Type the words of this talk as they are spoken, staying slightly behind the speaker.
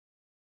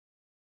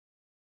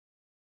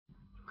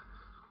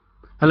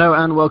Hello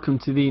and welcome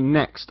to the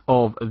next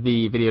of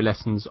the video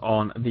lessons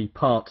on the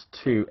Part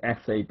 2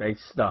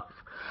 essay-based stuff.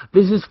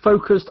 This is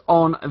focused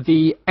on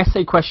the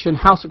essay question,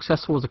 how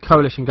successful was the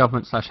coalition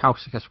government / how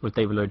successful was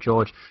David Lloyd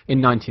George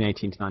in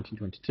 1918 to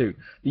 1922.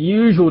 The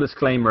usual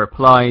disclaimer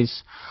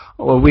applies.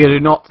 We do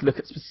not look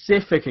at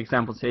specific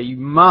examples here. You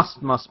must,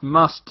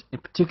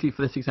 and particularly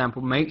for this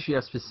example, make sure you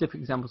have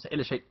specific examples to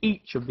illustrate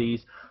each of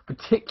these,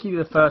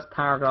 particularly the first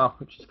paragraph,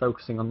 which is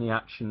focusing on the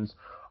actions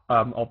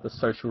of the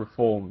social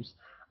reforms.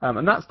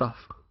 And that stuff.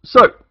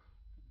 So,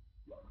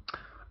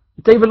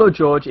 David Lloyd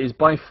George is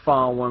by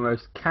far one of the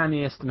most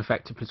canniest and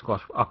effective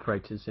political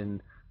operators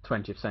in the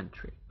 20th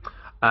century.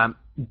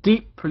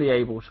 Deeply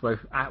able to both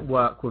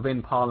work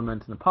within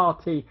Parliament and the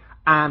party,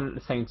 and at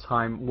the same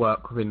time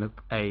work within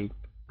a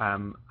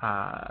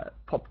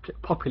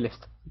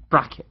populist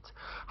bracket.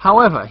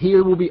 However, he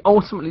will be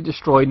ultimately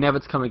destroyed, never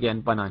to come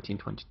again, by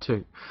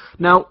 1922.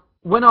 Now,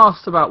 when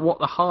asked about what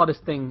the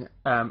hardest thing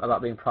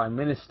about being Prime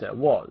Minister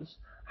was,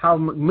 how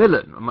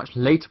Macmillan, a much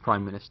later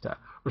Prime Minister,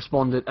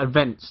 responded,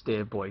 "Events,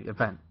 dear boy,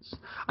 events."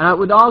 And I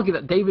would argue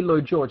that David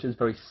Lloyd George is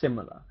very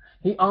similar.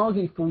 He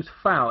arguably falls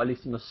foul, at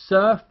least on the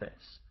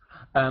surface,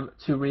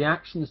 to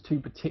reactions to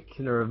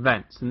particular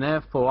events, and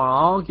therefore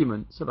our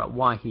arguments about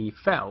why he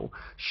fell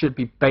should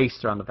be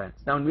based around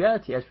events. Now in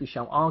reality, as we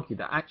shall argue,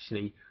 that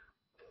actually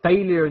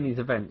failure in these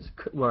events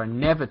were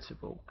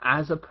inevitable,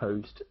 as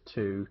opposed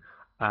to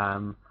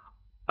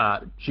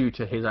due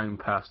to his own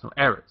personal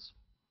errors.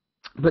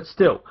 But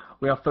still,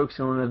 we are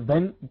focusing on an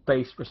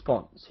event-based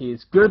response. He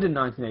is good in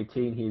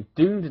 1918, he is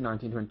doomed in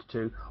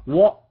 1922.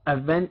 What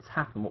events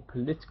happen, what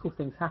political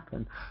things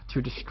happen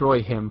to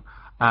destroy him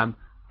up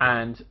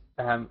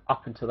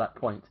until that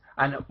point?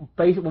 And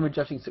basically, when we're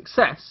judging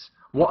success,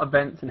 what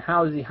events and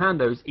how does he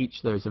handle each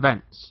of those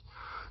events?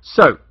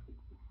 So,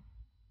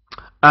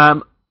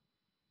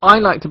 I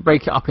like to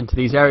break it up into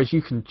these areas.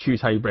 You can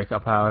choose how you break it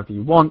up however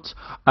you want.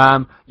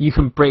 You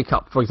can break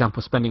up, for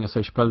example, spending and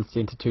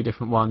sociability into two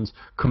different ones,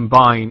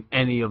 combine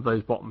any of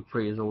those bottom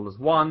three as all as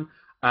one.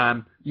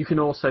 You can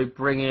also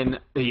bring in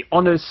the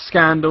honours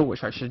scandal,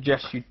 which I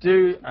suggest you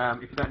do.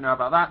 If you don't know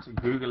about that, so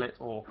Google it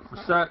or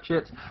research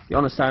it. The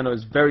honours scandal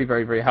is very,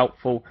 very, very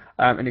helpful,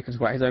 and you can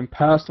talk about his own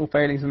personal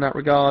failings in that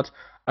regard.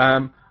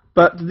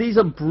 But these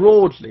are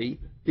broadly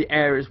the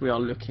areas we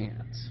are looking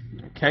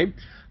at. Okay,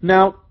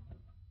 now,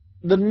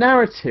 the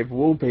narrative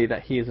will be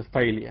that he is a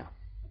failure,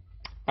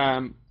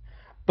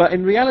 but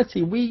in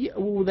reality we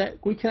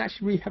can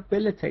actually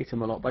rehabilitate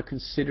him a lot by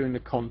considering the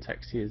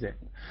context he is in.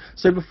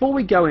 So before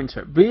we go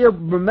into it,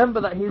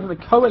 remember that he's in a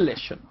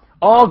coalition,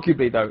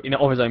 arguably though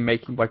of his own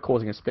making by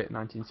causing a split in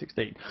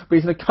 1916, but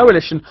he's in a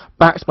coalition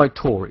backed by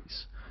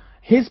Tories.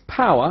 His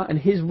power and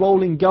his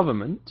role in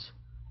government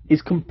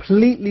is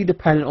completely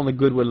dependent on the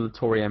goodwill of the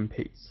Tory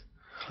MPs.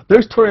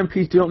 Those Tory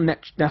MPs do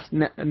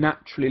not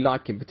naturally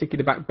like him,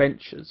 particularly the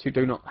backbenchers who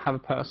do not have a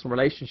personal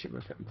relationship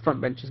with him. The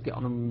frontbenchers get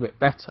on him a bit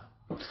better.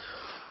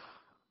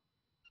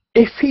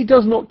 If he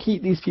does not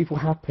keep these people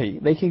happy,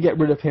 they can get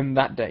rid of him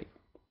that day.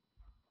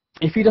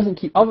 If he doesn't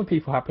keep other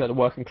people happy, like the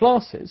working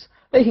classes,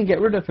 they can get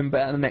rid of him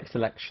at the next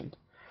election.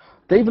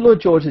 David Lloyd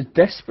George is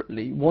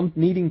desperately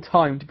needing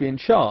time to be in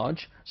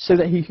charge so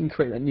that he can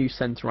create a new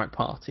centre-right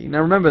party.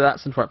 Now remember, that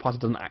centre-right party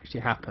doesn't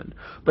actually happen,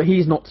 but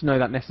he's not to know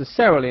that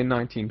necessarily in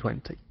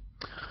 1920.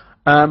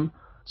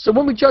 So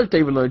when we judge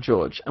David Lloyd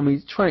George and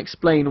we try and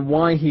explain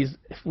why his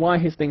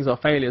things are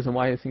failures and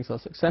why his things are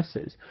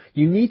successes,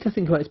 you need to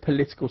think about his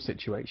political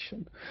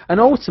situation. And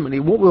ultimately,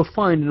 what we'll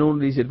find in all of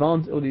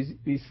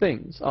these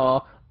things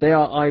are they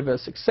are either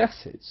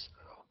successes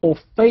or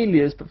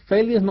failures, but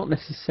failures not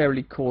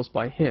necessarily caused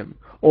by him,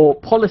 or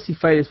policy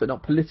failures but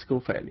not political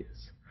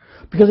failures.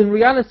 Because in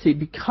reality,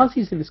 because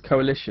he's in this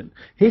coalition,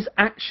 his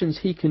actions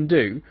he can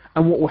do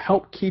and what will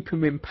help keep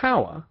him in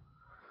power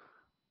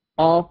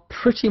are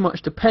pretty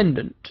much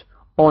dependent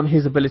on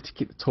his ability to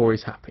keep the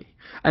Tories happy.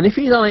 And if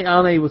he's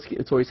unable to keep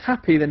the Tories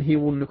happy, then he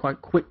will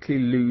quite quickly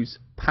lose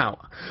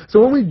power. So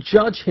when we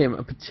judge him,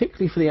 and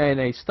particularly for the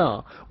A&A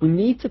Star, we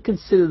need to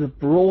consider the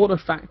broader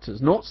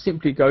factors, not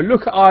simply go,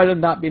 look at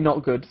Ireland, that'd be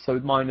not good, so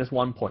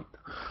 -1 point.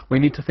 We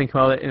need to think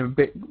about it in a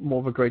bit more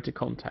of a greater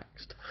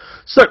context.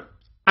 So,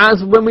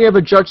 as when we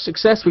ever judge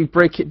success, we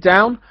break it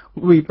down.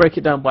 We break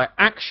it down by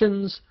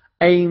actions,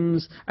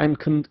 aims, and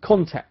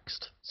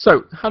context.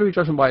 So, how do we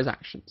judge him by his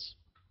actions?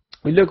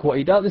 We look at what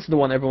he does. This is the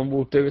one everyone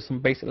will do at some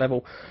basic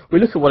level. We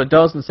look at what it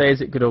does and say,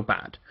 is it good or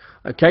bad?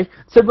 Okay?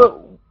 So,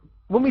 but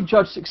when we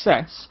judge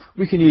success,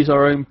 we can use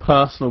our own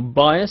personal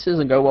biases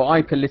and go, well,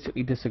 I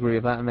politically disagree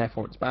with that and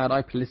therefore it's bad.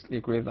 I politically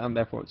agree with that and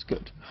therefore it's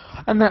good.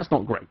 And that's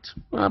not great.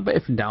 But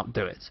if in doubt,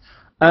 do it.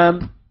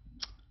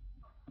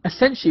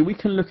 Essentially, we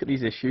can look at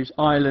these issues,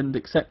 Ireland,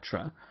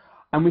 etc.,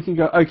 and we can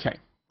go, okay,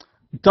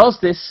 does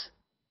this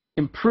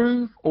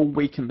improve or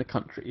weaken the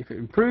country? If it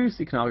improves,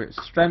 you can argue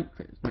its strength,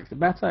 it makes it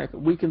better. If it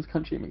weakens the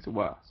country, it makes it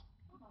worse.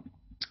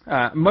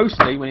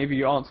 Mostly, whenever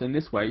you answer in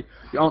this way,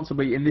 your answer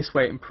will be in this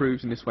way it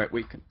improves, in this way it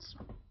weakens.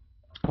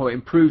 Or it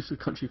improves the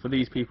country for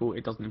these people,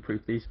 it doesn't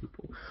improve these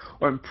people.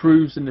 Or it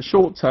improves in the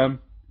short term,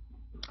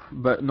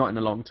 but not in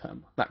the long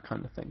term, that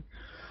kind of thing.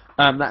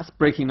 That's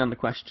breaking down the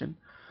question.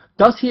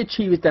 Does he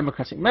achieve his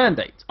democratic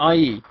mandate,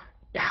 i.e.,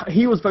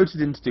 he was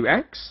voted in to do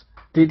X,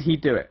 did he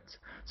do it?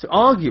 So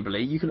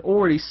arguably, you can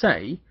already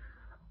say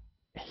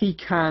he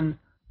can,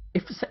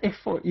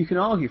 you can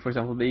argue, for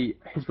example,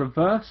 his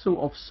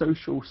reversal of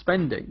social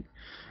spending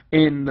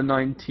in the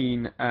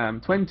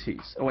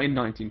 1920s, or in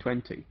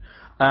 1920,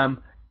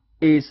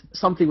 is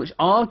something which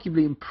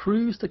arguably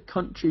improves the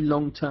country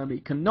long-term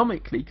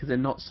economically, because they're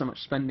not so much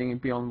spending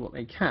beyond what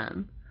they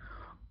can,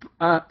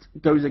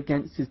 goes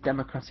against his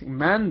democratic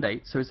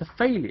mandate, so it's a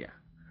failure.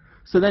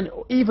 So then,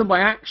 even by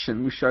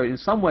action, we show in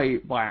some way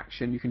by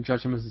action you can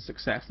judge him as a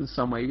success, in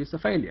some way it's a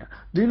failure.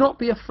 Do not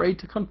be afraid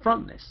to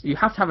confront this. You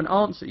have to have an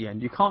answer at the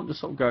end. You can't just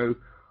sort of go,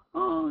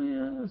 oh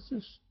yeah, it's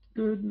just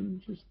good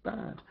and just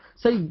bad.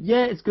 Say,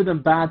 yeah, it's good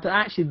and bad, but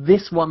actually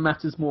this one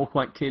matters more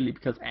quite clearly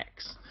because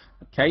X.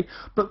 Okay,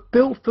 but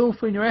feel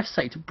free in your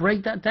essay to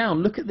break that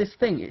down. Look at this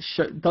thing. It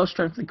does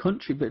strengthen the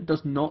country, but it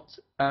does not.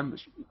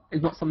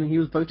 It's not something he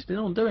was voted in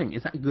on doing.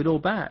 Is that good or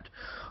bad?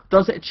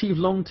 Does it achieve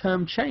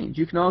long-term change?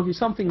 You can argue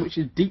something which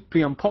is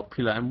deeply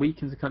unpopular and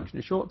weakens the country in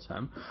the short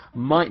term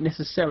might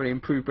necessarily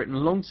improve Britain in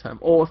the long term,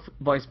 or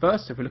vice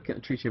versa. If we're looking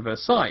at the Treaty of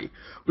Versailles,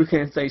 we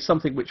can say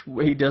something which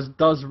he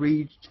does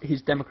reach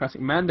his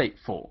democratic mandate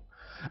for,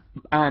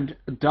 and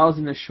does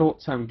in the short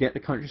term get the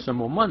country some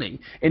more money,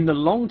 in the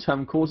long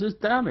term causes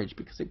damage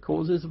because it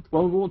causes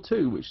World War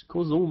II, which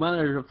causes all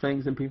manner of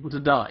things and people to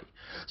die.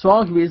 So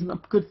arguably isn't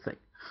a good thing.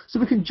 So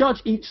we can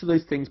judge each of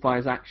those things by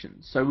his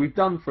actions. So we've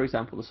done, for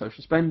example, the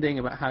social spending,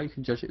 about how you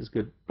can judge it as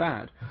good,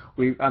 bad.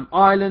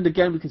 Ireland,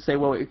 again, we can say,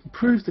 well, it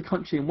improves the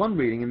country in one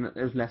reading in that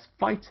there's less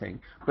fighting,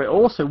 but it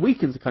also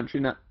weakens the country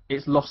in that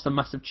it's lost a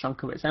massive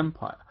chunk of its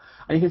empire.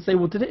 And you can say,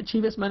 well, did it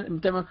achieve its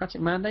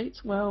democratic mandate?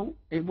 Well,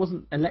 it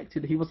wasn't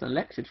elected. He wasn't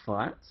elected for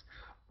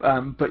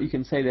that. But you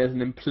can say there's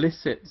an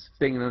implicit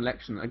thing in an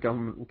election that a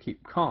government will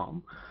keep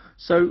calm.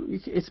 So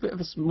it's a bit of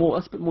that's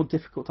a bit more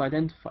difficult to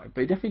identify.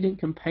 But he definitely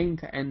didn't campaign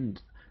to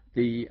end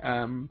the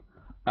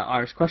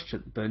Irish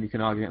question. But then you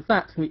can argue against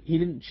that. He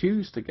didn't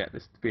choose to get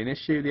this to be an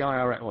issue.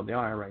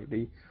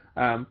 The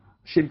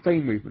Sinn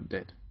Féin movement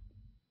did.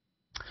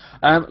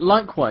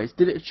 Likewise,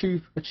 did it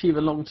achieve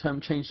a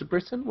long-term change to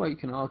Britain? Well, you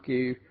can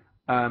argue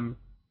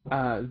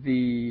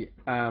the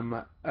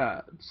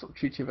sort of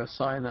Treaty of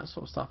Versailles and that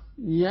sort of stuff.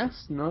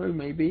 Yes, no,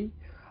 maybe.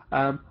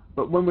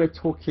 But when we're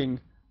talking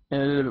in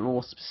a little bit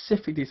more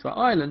specific detail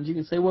about Ireland, you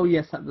can say, well,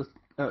 yes, that does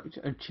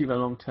achieve a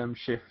long-term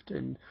shift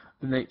in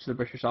the nature of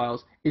the British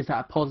Isles. Is that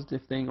a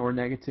positive thing or a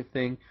negative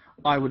thing?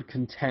 I would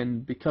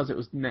contend, because it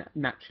was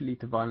naturally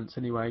to violence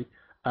anyway,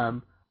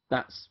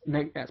 that's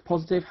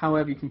positive.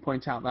 However, you can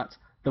point out that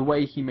the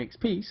way he makes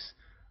peace,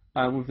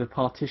 with the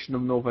partition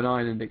of Northern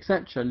Ireland,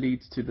 etc.,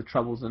 leads to the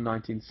troubles in the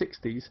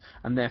 1960s,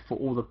 and therefore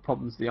all the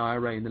problems of the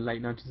IRA in the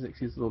late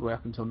 1960s all the way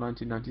up until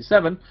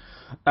 1997,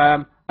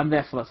 and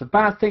therefore that's a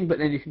bad thing. But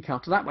then you can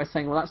counter that by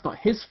saying, well, that's not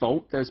his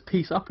fault. There's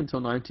peace up until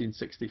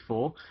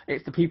 1964.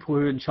 It's the people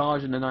who were in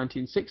charge in the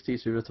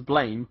 1960s who are to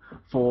blame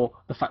for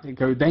the fact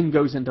that it then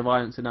goes into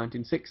violence in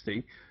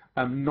 1960.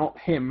 Not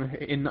him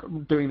in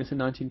doing this in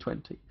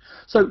 1920.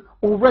 So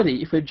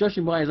already, if we're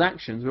judging by his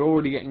actions, we're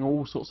already getting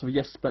all sorts of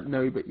yes but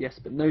no but, yes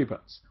but no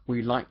buts.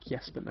 We like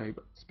yes but no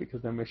buts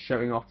because then we're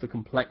showing off the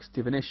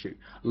complexity of an issue.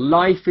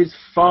 Life is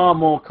far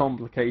more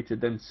complicated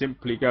than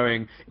simply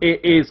going, it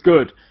is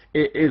good,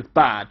 it is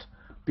bad,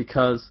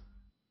 because,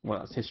 well,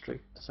 that's history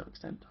to some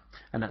extent.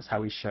 And that's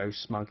how we show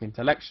smug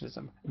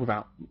intellectualism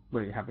without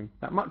really having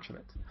that much of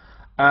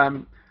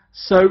it.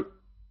 So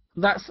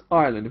that's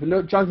Ireland. If we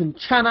look judging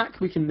Chanak,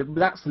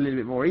 that's a little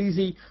bit more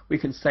easy. We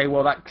can say,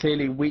 well, that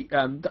clearly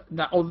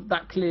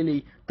that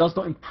clearly does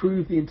not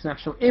improve the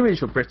international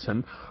image of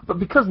Britain, but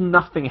because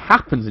nothing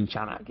happens in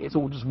Chanak, it's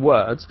all just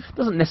words, it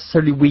doesn't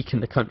necessarily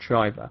weaken the country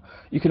either.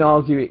 You can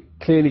argue it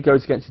clearly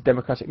goes against his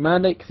democratic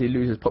mandate because he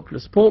loses popular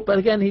support, but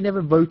again, he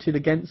never voted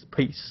against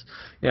peace.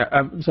 Yeah,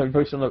 so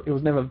it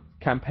was never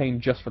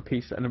campaigned just for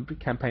peace and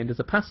campaigned as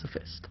a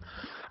pacifist.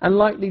 And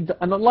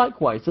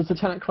likewise, does the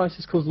Chanak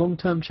crisis cause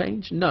long-term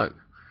change? No.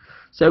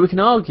 So we can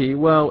argue,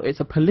 well, it's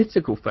a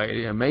political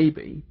failure,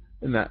 maybe,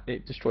 in that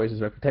it destroys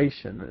his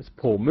reputation, it's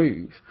a poor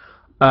move.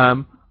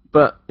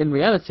 But in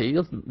reality, it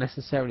doesn't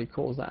necessarily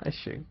cause that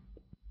issue.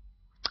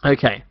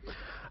 Okay.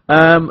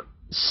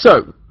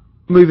 So,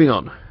 moving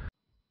on.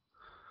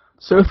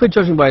 So if we're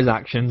judging by his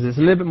actions, it's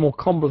a little bit more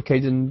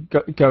complicated than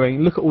going,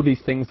 look at all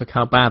these things, look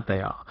how bad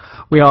they are.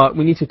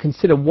 We need to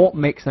consider what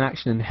makes an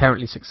action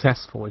inherently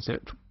successful. Is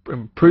it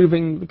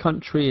improving the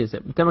country? Is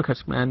it a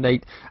democratic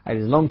mandate?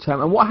 Is it long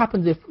term? And what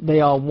happens if they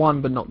are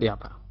one but not the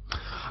other?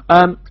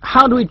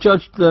 How do we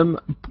judge them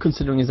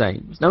considering his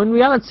aims? Now in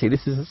reality,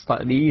 this is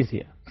slightly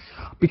easier,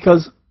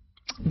 because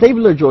David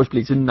Lloyd George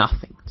believes in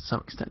nothing to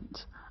some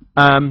extent.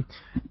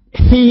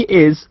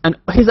 His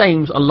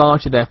aims are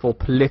largely therefore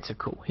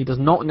political. He does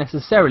not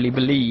necessarily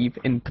believe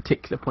in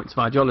particular points of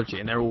ideology,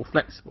 and they're all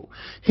flexible.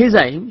 His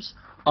aims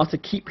are to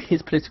keep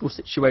his political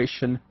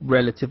situation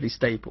relatively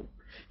stable.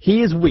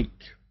 He is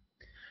weak.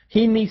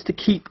 He needs to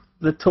keep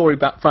the Tory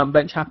front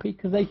bench happy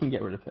because they can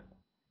get rid of him.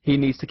 He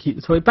needs to keep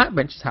the Tory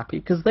backbenchers happy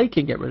because they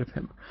can get rid of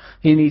him.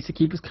 He needs to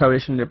keep his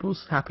coalition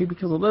Liberals happy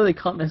because although they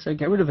can't necessarily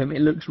get rid of him,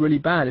 it looks really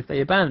bad if they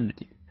abandoned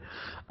you.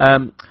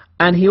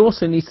 And he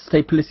also needs to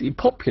stay politically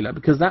popular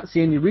because that's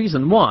the only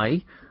reason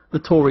why the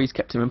Tories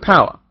kept him in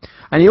power.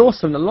 And he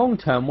also, in the long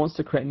term, wants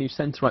to create a new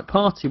centre-right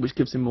party which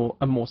gives him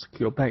a more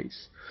secure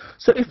base.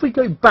 So if we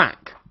go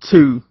back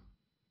to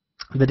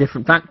the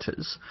different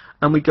factors,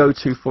 and we go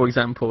to, for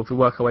example, if we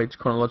work our way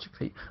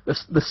chronologically,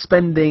 the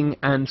spending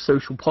and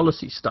social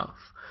policy stuff,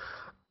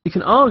 you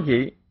can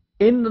argue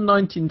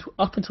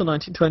up until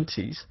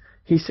 1920s,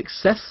 he's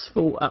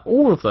successful at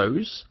all of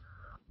those,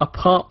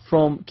 apart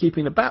from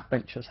keeping the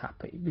backbenchers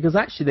happy, because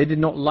actually they did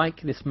not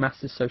like this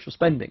massive social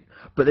spending,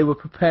 but they were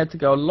prepared to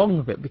go along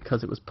with it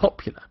because it was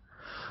popular.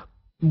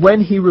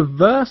 When he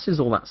reverses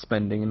all that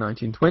spending in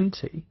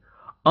 1920,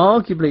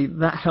 arguably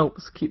that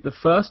helps keep the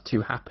first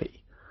two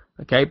happy,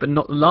 okay, but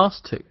not the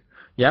last two.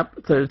 Yep,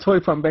 so the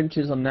Tory front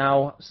benches are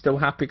now still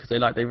happy because they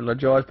like David Lloyd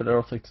George, but they're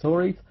also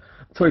Tories.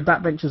 The Tory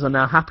backbenchers are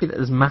now happy that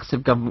there's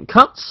massive government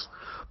cuts,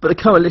 but the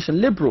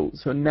coalition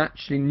Liberals, who are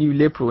naturally new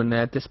Liberal in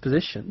their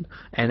disposition,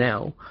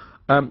 NL,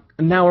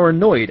 now are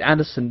annoyed,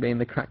 Addison being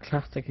the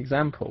classic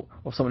example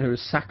of someone who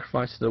has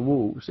sacrificed to the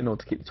wolves in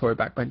order to keep the Tory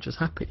backbenchers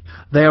happy.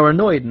 They are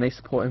annoyed and they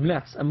support him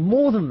less. And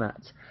more than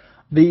that,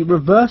 the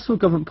reversal of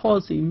government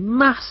policy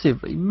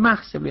massively,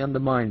 massively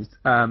undermines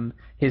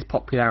his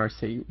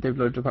popularity, David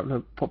Lloyd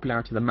George's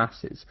popularity of the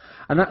masses.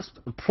 And that's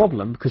a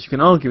problem because you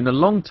can argue in the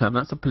long term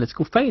that's a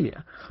political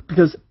failure.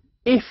 Because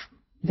if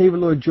David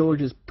Lloyd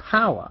George's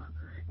power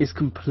is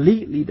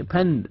completely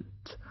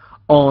dependent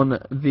on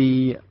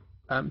the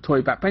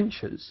Tory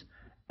backbenchers,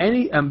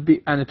 and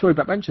the Tory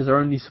backbenchers are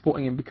only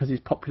supporting him because he's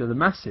popular with the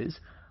masses,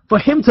 for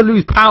him to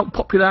lose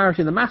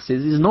popularity in the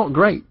masses is not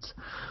great.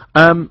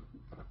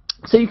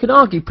 So you could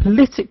argue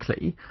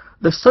politically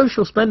the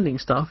social spending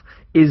stuff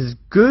is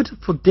good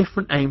for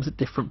different aims at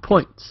different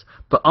points,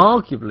 but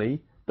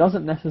arguably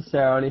doesn't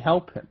necessarily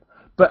help him.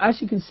 But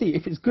as you can see,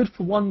 if it's good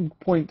for one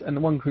point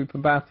and one group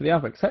and bad for the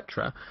other,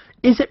 etc.,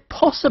 is it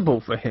possible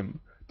for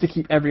him to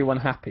keep everyone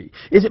happy?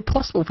 Is it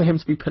possible for him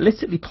to be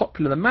politically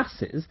popular with the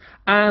masses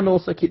and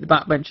also keep the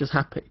backbenchers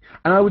happy?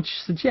 And I would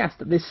suggest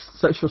that this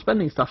social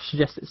spending stuff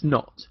suggests it's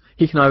not.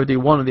 He can either do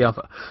one or the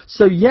other.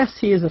 So yes,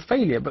 he is a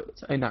failure, but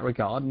in that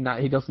regard, and that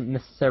he doesn't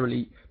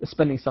necessarily, the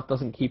spending stuff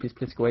doesn't keep his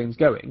political aims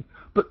going.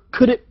 But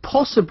could it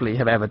possibly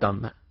have ever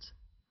done that?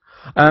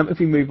 If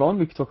we move on,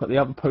 we can talk about the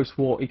other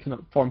post-war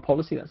economic foreign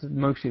policy. That's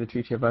mostly the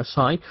Treaty of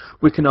Versailles.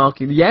 We can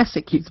argue, yes,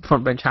 it keeps the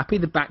front bench happy.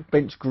 The back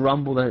bench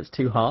grumble that it's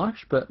too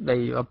harsh, but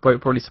they are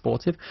probably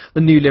supportive.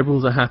 The New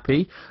Liberals are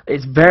happy.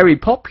 It's very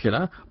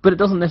popular, but it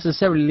doesn't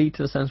necessarily lead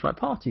to the centre-right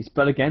parties.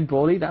 But again,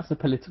 broadly, that's a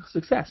political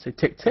success. So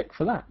tick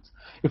for that.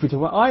 If we talk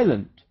about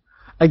Ireland,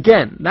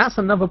 again, that's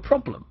another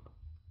problem,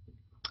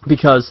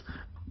 because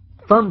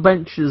front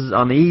benches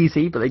are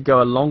uneasy, but they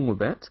go along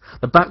with it.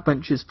 The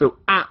backbenchers feel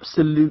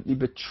absolutely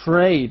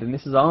betrayed, and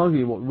this is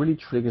arguably what really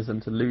triggers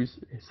them to lose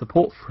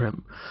support for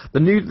him.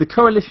 The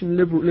coalition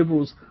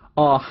Liberals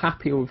are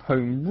happy with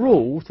Home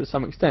Rule to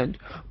some extent,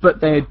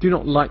 but they do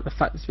not like the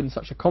fact it's been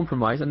such a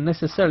compromise, and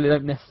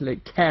don't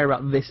necessarily care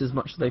about this as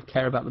much as they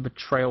care about the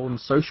betrayal and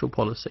social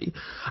policy.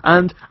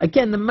 And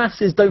again, the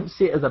masses don't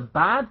see it as a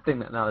bad thing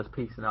that now there's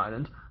peace in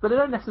Ireland, but they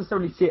don't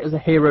necessarily see it as a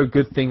hero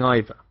good thing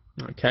either.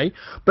 Okay,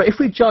 but if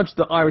we judge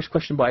the Irish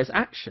question by its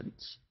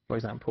actions, for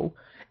example,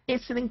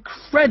 it's an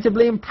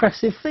incredibly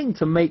impressive thing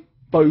to make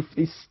both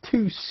these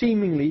two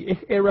seemingly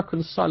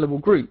irreconcilable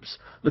groups,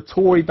 the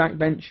Tory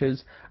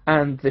backbenchers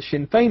and the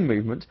Sinn Féin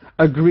movement,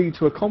 agree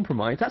to a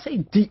compromise. That's a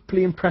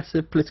deeply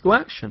impressive political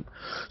action.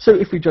 So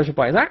if we judge it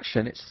by its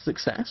action, it's a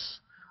success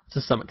to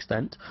some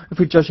extent. If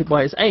we judge it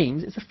by its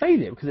aims, it's a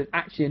failure because it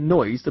actually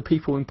annoys the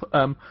people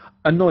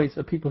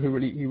who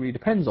really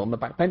depends on the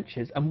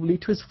backbenchers and will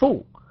lead to its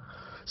fall.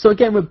 So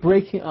again, we're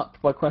breaking it up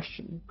by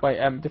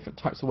different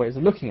types of ways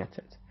of looking at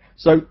it.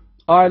 So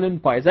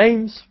Ireland, by its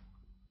aims,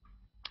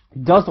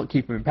 does not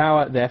keep him in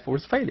power, therefore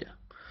is a failure.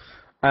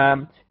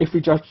 If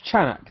we judge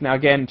Chanak, now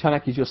again,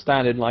 Chanak is your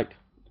standard, like,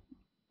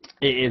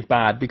 it is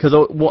bad, because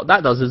what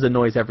that does is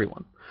annoys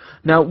everyone.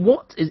 Now,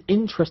 what is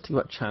interesting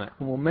about Chanak,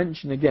 and we'll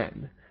mention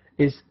again,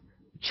 is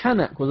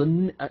Chanak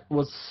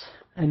was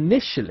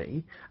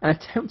initially an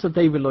attempt of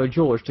David Lloyd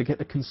George to get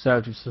the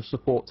Conservatives to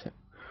support him.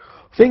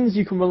 Things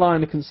you can rely on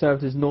the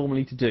Conservatives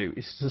normally to do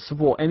is to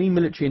support any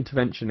military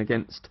intervention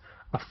against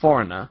a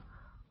foreigner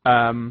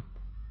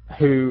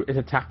who is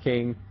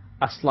attacking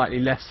a slightly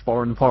less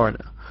foreign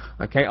foreigner.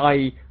 Okay,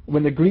 i.e.,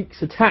 when the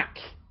Greeks are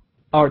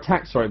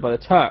attacked by the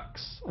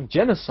Turks and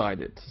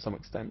genocided to some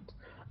extent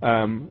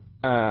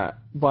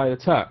by the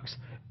Turks,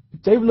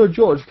 David Lloyd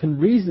George can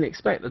reasonably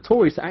expect the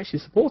Tories to actually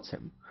support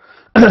him.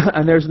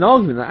 And there's an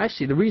argument that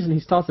actually the reason he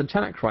started the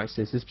Chanak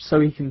crisis is so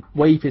he can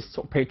wave his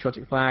sort of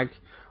patriotic flag,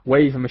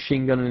 wave a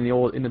machine gun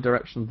in the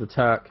direction of the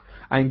Turk,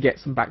 and get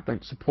some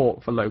backbench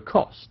support for low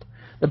cost.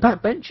 The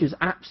backbenchers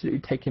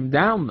absolutely take him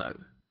down, though,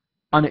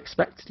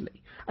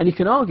 unexpectedly. And you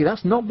can argue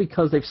that's not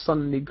because they've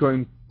suddenly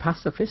grown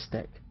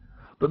pacifistic,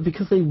 but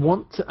because they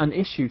want an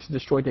issue to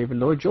destroy David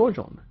Lloyd George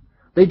on.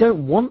 They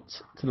don't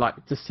want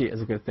to see it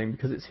as a good thing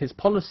because it's his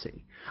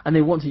policy, and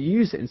they want to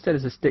use it instead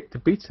as a stick to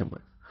beat him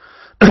with.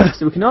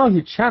 So we can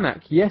argue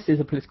Chanak, yes, is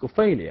a political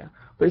failure,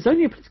 but it's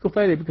only a political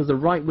failure because the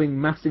right wing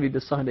massively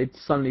decided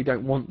suddenly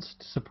don't want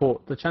to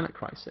support the Chanak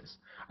crisis.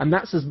 And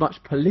that's as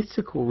much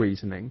political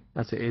reasoning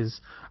as it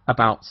is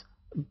about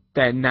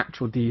their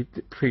natural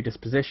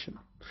predisposition.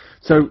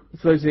 So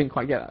for those who didn't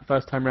quite get that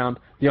first time round,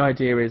 the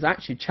idea is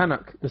actually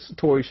Chanak, the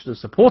Tories should have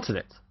supported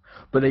it,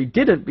 but they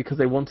didn't because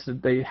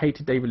they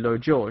hated David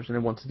Lloyd George and they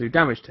wanted to do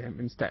damage to him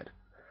instead.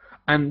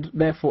 And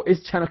therefore,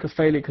 is Chanak a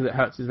failure because it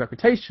hurts his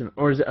reputation,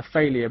 or is it a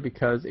failure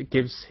because it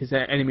gives his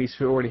enemies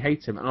who already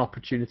hate him an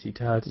opportunity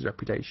to hurt his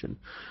reputation,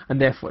 and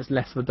therefore it's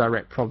less of a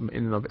direct problem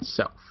in and of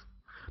itself?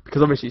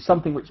 Because obviously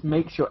something which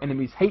makes your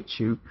enemies hate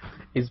you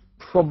is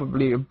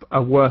probably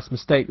a worse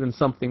mistake than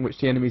something which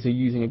the enemies are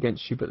using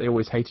against you but they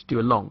always hated you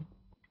along.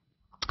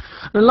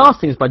 And the last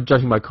thing is by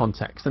judging by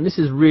context, and this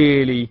is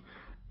really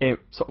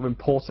sort of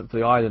important for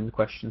the Ireland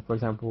question, for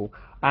example,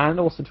 and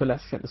also to a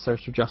lesser extent the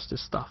social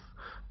justice stuff.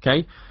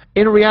 Okay,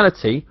 in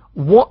reality,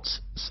 what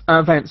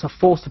events are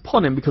forced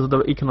upon him because of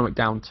the economic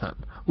downturn?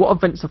 What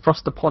events are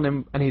thrust upon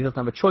him and he doesn't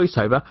have a choice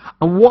over?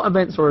 And what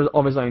events are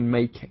of his own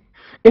making?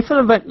 If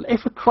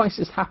a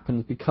crisis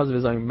happens because of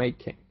his own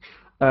making,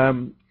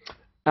 that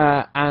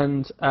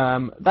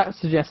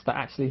suggests that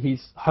actually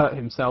he's hurt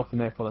himself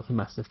and therefore that's a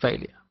massive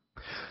failure.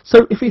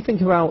 So if we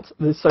think about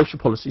the social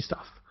policy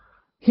stuff,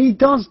 he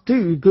does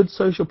do good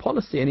social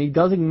policy and he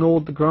does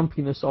ignore the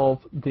grumpiness of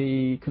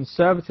the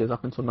Conservatives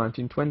up until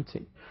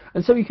 1920.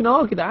 And so you can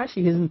argue that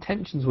actually his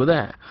intentions were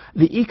there.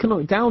 The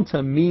economic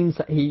downturn means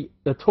that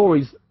the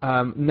Tories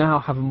now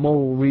have a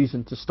moral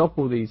reason to stop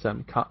all these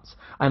cuts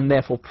and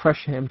therefore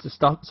pressure him to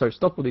stop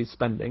all these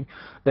spending.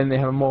 Then they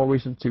have a moral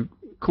reason to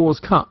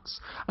cause cuts,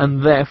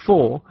 and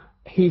therefore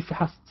he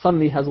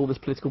suddenly has all this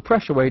political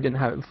pressure where he didn't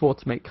have it before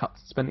to make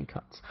cuts, spending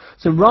cuts.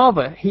 So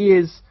rather he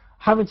is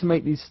having to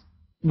make these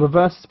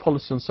reverse his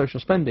policy on social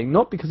spending,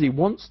 not because he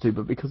wants to,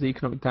 but because the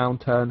economic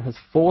downturn has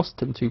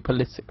forced him to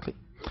politically.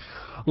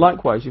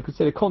 Likewise, you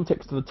consider the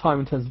context of the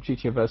time in terms of the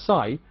Treaty of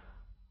Versailles.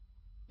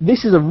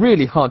 This is a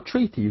really hard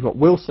treaty. You've got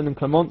Wilson and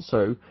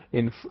Clemenceau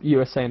in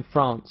USA and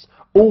France,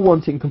 all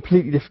wanting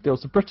completely different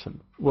deals to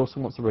Britain.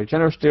 Wilson wants a very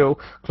generous deal,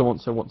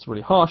 Clemenceau wants a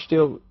really harsh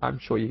deal. I'm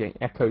sure you're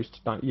getting echoes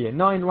to year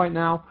 9 right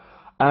now.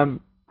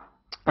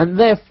 And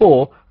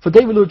therefore, for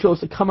David Lloyd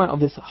George to come out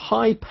of this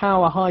high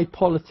power, high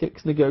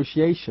politics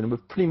negotiation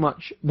with pretty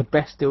much the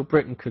best deal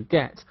Britain could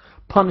get,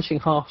 punishing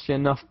harshly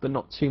enough but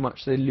not too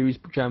much so they lose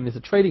Germany as a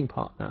trading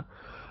partner,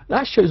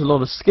 that shows a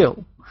lot of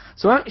skill.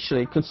 So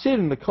actually,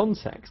 considering the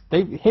context,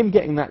 him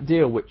getting that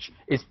deal which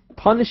is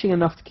punishing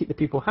enough to keep the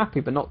people happy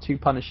but not too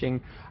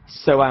punishing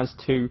so as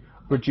to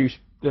reduce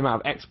the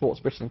amount of exports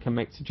Britain can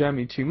make to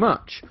Germany too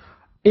much,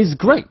 is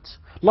great.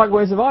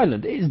 Likewise of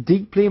Ireland, it is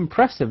deeply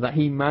impressive that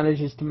he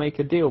manages to make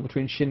a deal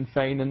between Sinn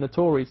Féin and the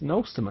Tories and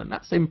Ulsterman.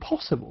 That's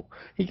impossible.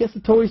 He gets the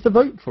Tories to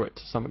vote for it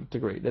to some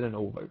degree. They don't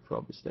all vote for it,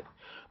 obviously.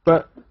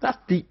 But that's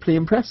deeply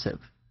impressive.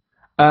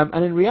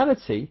 And in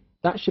reality,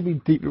 that should be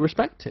deeply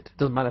respected. It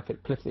doesn't matter if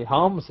it politically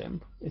harms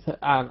him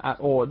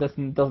or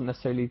doesn't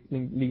necessarily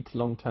lead to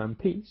long-term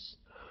peace.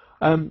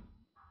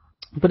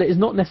 But it is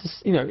not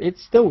necessarily,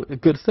 it's still a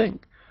good thing.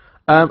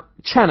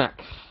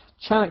 Chanak.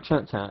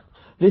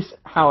 This,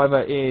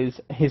 however, is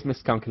his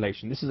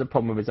miscalculation. This is a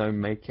problem of his own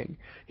making.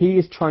 He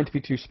is trying to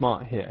be too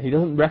smart here. He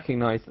doesn't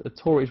recognise that the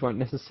Tories won't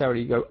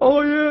necessarily go,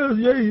 oh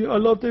yeah, I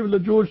love David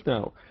Lloyd George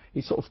now.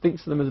 He sort of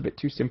thinks of them as a bit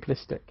too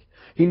simplistic.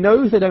 He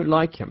knows they don't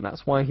like him.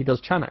 That's why he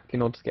does Chanak,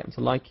 in order to get them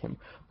to like him.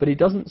 But he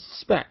doesn't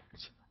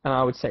suspect, and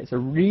I would say it's a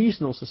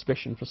reasonable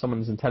suspicion for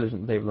someone as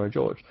intelligent as David Lloyd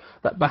George,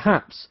 that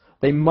perhaps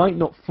they might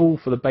not fall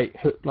for the bait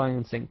hook, line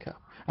and sinker.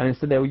 And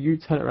instead they will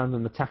turn it around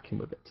and attack him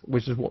with it,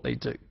 which is what they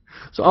do.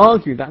 So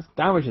argue that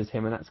damages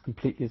him and that's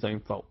completely his own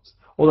fault.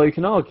 Although you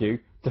can argue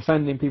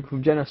defending people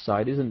from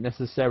genocide isn't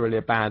necessarily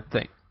a bad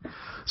thing.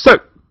 So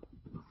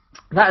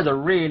that is a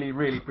really,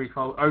 really brief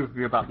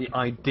overview about the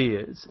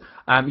ideas.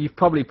 You've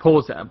probably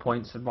paused at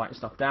points and write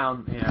stuff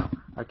down.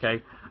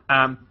 Okay.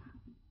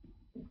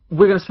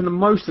 We're going to spend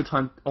most of the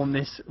time on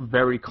this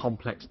very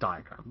complex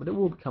diagram, but it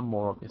will become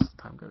more obvious as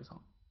time goes on.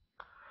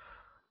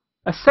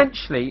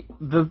 Essentially,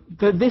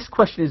 this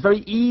question is very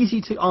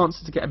easy to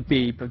answer to get a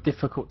B, but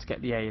difficult to get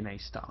the A and A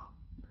star.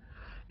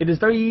 It is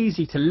very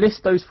easy to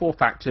list those 4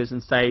 factors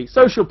and say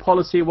social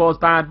policy was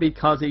bad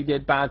because he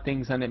did bad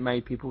things and it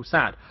made people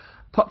sad.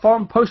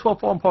 Post-war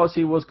foreign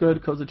policy was good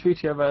because the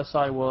Treaty of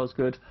Versailles was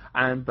good,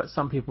 but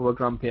some people were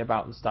grumpy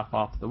about the stuff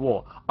after the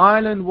war.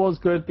 Ireland was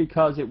good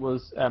because it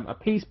was a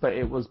peace, but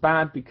it was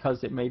bad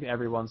because it made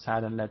everyone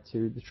sad and led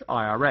to the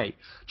IRA.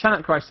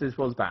 Chanak crisis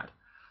was bad.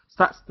 So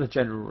that's the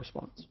general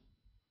response.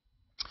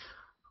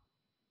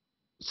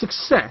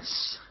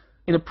 Success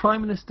in a prime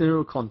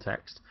ministerial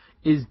context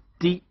is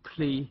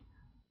deeply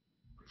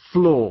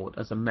flawed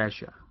as a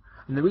measure.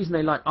 And the reason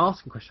they like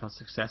asking questions on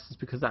success is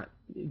because that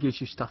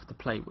gives you stuff to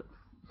play with.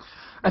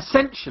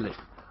 Essentially,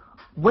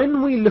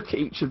 when we look at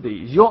each of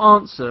these, your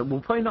answer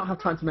will probably not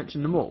have time to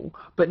mention them all,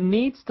 but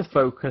needs to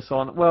focus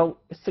on, well,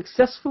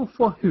 successful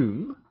for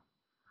whom,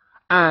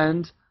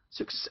 and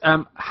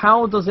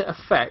how does it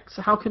affect,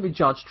 how can it be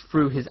judged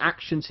through his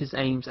actions, his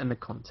aims, and the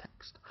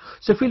context.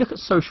 So if we look at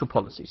social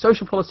policy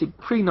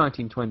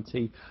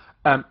pre-1920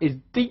 is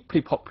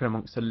deeply popular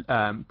amongst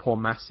the poor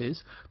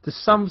masses, to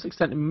some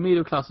extent in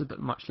middle classes, but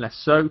much less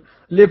so.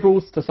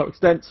 Liberals, to some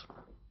extent,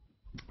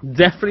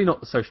 definitely not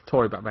the social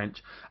Tory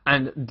backbench,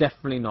 and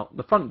definitely not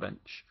the front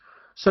bench.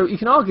 So you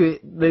can argue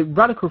the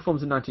radical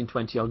reforms in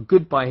 1920 are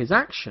good by his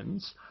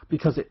actions,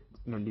 because it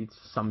leads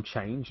to some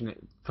change and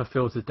it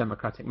fulfills his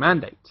democratic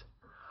mandate.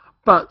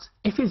 But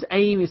if his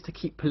aim is to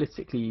keep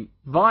politically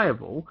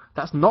viable,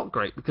 that's not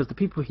great, because the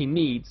people he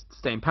needs to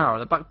stay in power are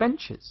the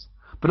backbenchers.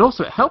 But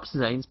also it helps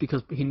his aims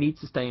because he needs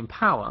to stay in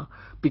power,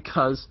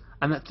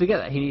 and that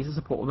together he needs the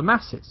support of the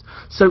masses.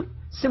 So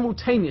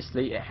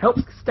simultaneously it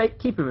helps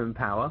keep him in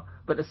power,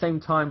 but at the same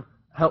time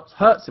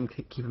hurts him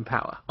keep in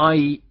power.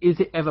 I.e., is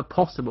it ever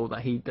possible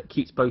that he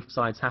keeps both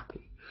sides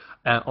happy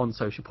on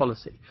social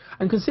policy?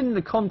 And considering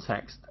the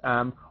context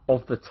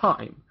of the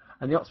time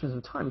and the optimism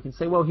of the time, we can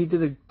say, well, he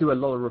did do a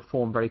lot of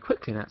reform very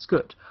quickly, and that's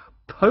good.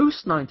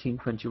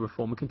 Post-1920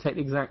 reform, we can take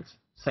the exact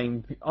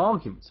same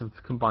arguments and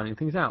combining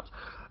things out.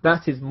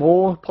 That is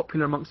more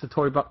popular amongst the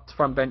Tory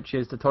front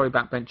benches, the Tory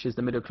backbenches,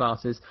 the middle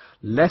classes,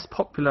 less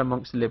popular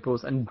amongst the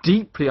Liberals, and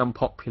deeply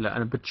unpopular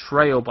and a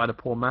betrayal by the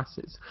poor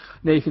masses.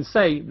 Now you can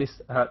say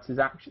this hurts his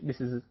action. This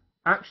is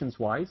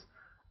actions-wise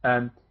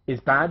is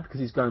bad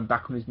because he's going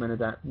back on his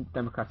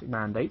democratic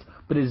mandate,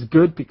 but is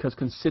good because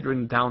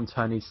considering the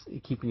downturn, he's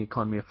keeping the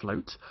economy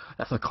afloat.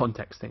 That's a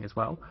context thing as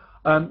well.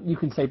 You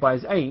can say by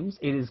his aims,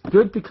 it is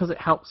good because it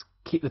helps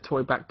keep the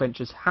Tory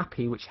backbenchers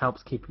happy, which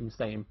helps keep him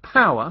stay in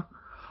power,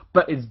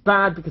 but it's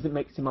bad because it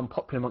makes him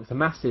unpopular amongst the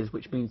masses,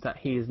 which means that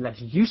he is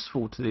less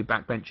useful to the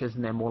backbenchers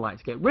and they're more likely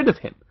to get rid of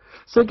him.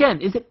 So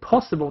again, is it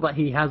possible that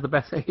he has the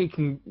best, he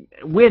can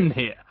win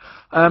here?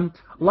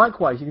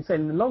 Likewise, you can say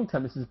in the long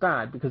term this is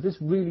bad because this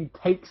really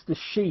takes the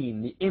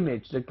sheen, the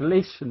image, the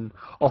glisten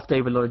of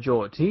David Lloyd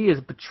George. He has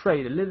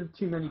betrayed a little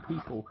too many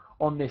people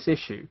on this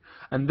issue,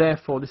 and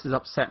therefore this has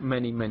upset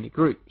many, many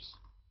groups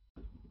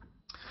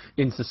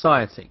in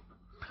society.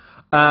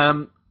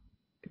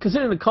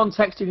 Considering the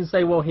context, you can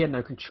say, well, he had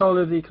no control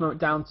over the economic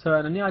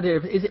downturn, and the idea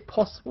of, is it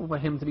possible for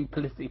him to be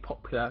politically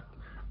popular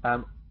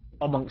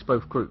amongst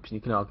both groups? And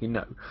you can argue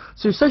no.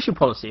 So social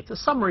policy, if the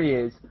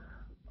summary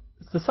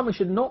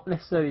should not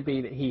necessarily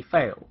be that he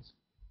fails.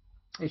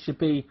 It should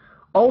be,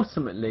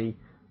 ultimately,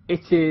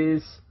 it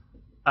is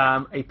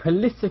a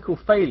political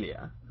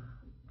failure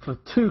for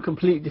two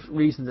completely different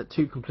reasons at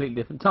two completely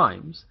different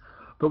times,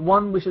 but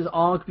one which is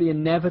arguably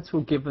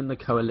inevitable given the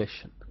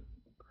coalition.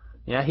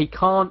 Yeah, he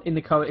can't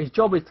his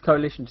job is the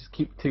coalition to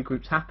keep two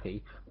groups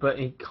happy, but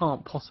he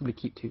can't possibly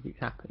keep two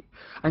groups happy.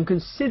 And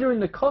considering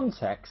the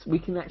context, we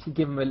can actually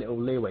give him a little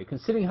leeway.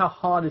 Considering how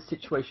hard his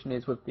situation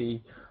is with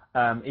the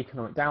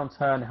economic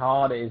downturn, how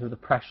hard it is with the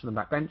pressure on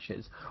the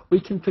backbenchers,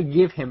 we can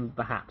forgive him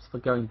perhaps for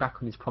going back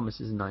on his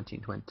promises in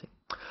 1920.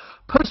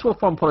 Post-war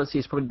foreign policy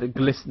is probably the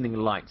glistening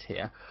light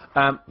here.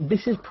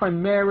 This is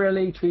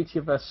primarily Treaty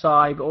of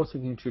Versailles, but also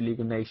include League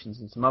of Nations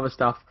and some other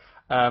stuff.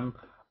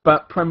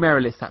 But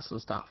primarily it's that sort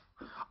of stuff.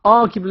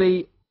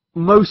 Arguably,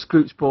 most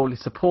groups broadly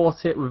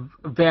support it with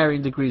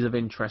varying degrees of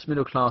interest.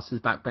 Middle classes,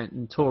 backbench,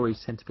 and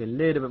Tories tend to be a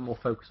little bit more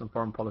focused on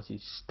foreign policy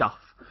stuff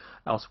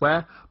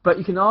elsewhere. But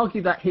you can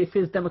argue that if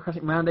his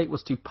democratic mandate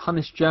was to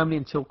punish Germany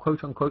until,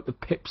 quote-unquote, the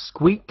pip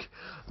squeak,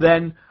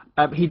 then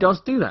he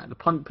does do that.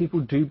 People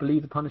do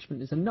believe the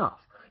punishment is enough.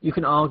 You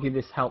can argue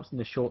this helps in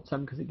the short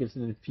term because it gives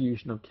an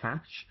infusion of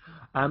cash.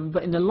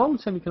 But in the long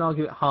term, you can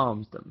argue it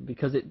harms them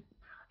because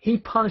he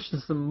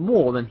punishes them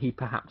more than he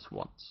perhaps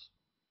wants.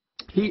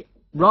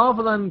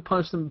 Rather than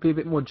punish them, be a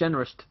bit more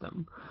generous to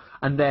them,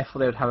 and therefore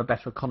they would have a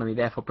better economy,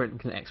 therefore Britain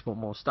can export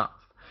more stuff.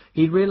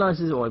 He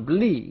realises, or he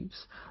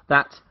believes,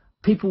 that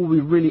people will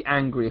be really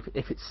angry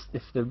if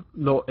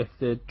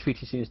the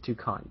treaty scene is too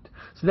kind.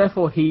 So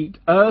therefore he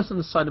errs on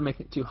the side of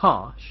making it too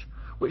harsh,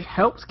 which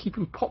helps keep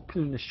him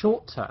popular in the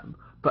short term,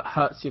 but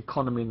hurts the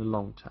economy in the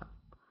long term.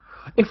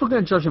 If we're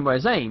going to judge him by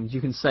his aims,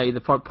 you can say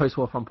the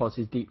post-war foreign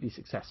policy is deeply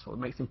successful. It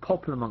makes him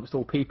popular amongst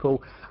all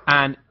people,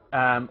 and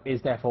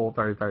is therefore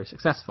very, very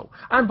successful.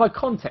 And by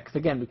context,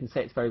 again, we can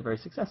say it's very, very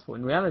successful.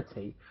 In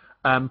reality,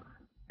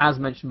 as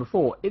mentioned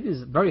before, it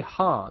is very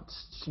hard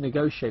to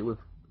negotiate with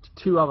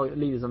two other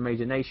leaders of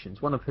major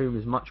nations, one of whom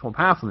is much more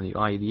powerful than you,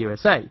 i.e. the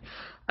USA,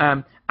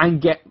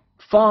 and get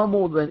far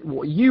more than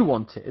what you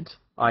wanted,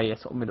 i.e. a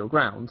sort of middle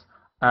ground,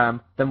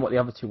 than what the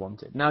other two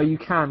wanted. Now, you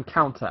can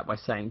counter that by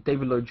saying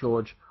David Lloyd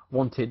George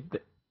wanted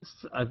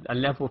a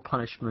level of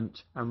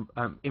punishment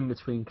in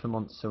between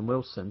Clemenceau and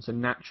Wilson, so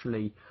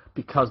naturally,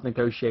 because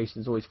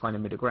negotiations always find a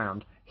middle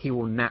ground, he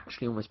will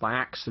naturally, almost by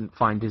accident,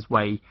 find his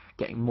way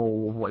getting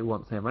more of what he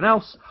wants than everyone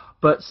else,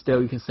 but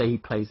still you can say he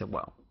plays it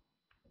well.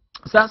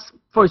 So that's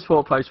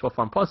post-war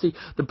foreign policy.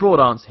 The broad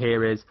answer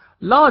here is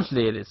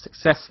largely it is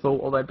successful,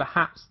 although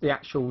perhaps the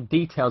actual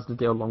details of the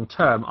deal long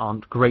term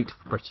aren't great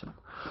for Britain.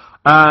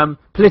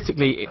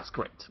 Politically, it's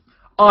great.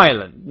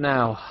 Ireland.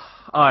 Now,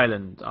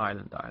 Ireland.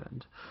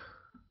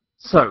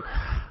 So,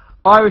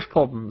 Irish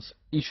problems.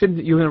 You're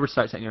going to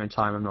research that in your own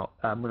time. We're not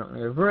going to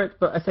go over it.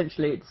 But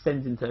essentially, it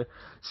descends into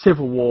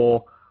civil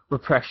war,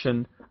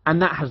 repression,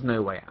 and that has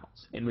no way out.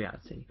 In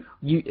reality,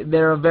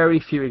 there are very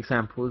few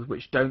examples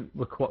which don't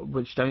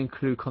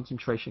include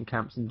concentration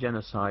camps and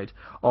genocide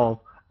of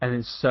an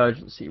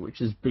insurgency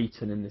which is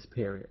beaten in this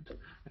period.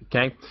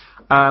 Okay,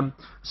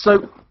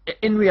 so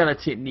in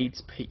reality, it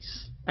needs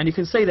peace. And you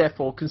can say,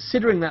 therefore,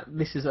 considering that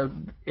this is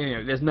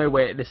there's no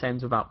way this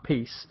ends without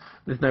peace.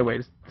 There's no way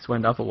this will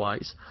end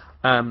otherwise.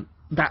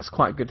 That's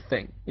quite a good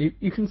thing.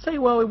 You can say,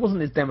 well, it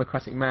wasn't his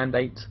democratic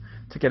mandate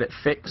to get it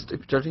fixed,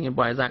 if judging him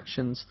by his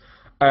actions.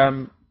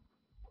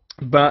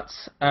 But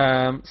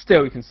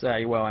still, you can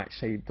say, well,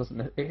 actually,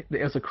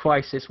 there's a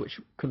crisis which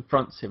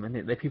confronts him,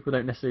 and the people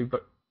don't necessarily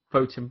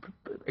vote him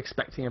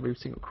expecting every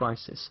single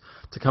crisis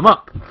to come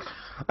up.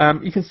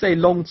 You can say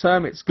long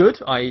term it's good,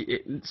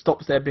 it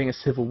stops there being a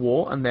civil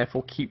war and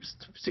therefore keeps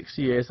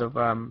 60 years of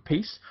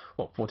peace,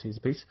 or 40 years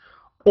of peace.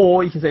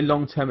 Or you can say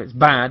long term it's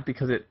bad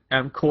because it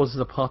causes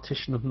a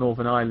partition of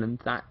Northern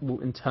Ireland that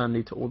will in turn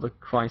lead to all the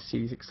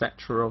crises,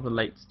 etc. of the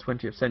late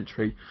 20th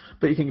century.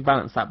 But you can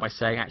balance that by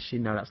saying, actually,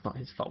 no, that's not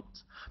his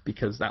fault,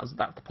 because that's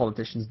the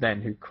politicians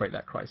then who create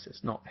that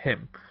crisis, not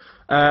him.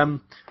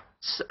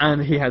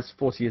 And he has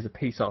 40 years of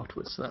peace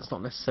afterwards, so that's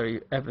not necessarily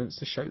evidence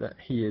to show that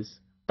he is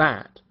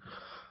bad.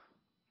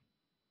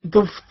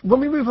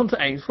 When we move on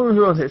to aims,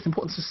 it's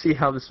important to see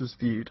how this was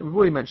viewed. And we've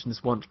already mentioned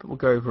this once, but we'll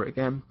go over it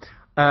again.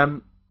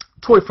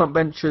 Tory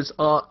frontbenchers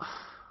are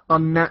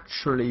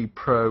naturally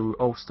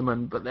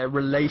pro-Ulsterman, but their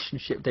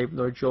relationship with David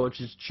Lloyd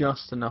George is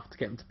just enough to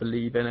get them to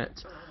believe in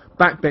it.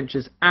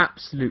 Backbenchers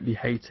absolutely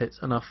hate it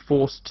and are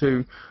forced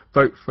to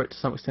vote for it to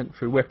some extent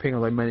through whipping,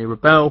 although many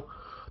rebel.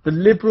 The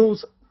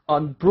Liberals are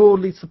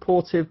broadly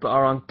supportive but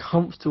are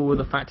uncomfortable with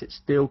the fact it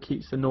still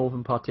keeps the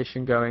Northern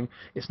Partition going.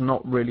 It's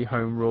not really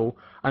Home Rule,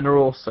 and are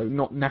also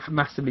not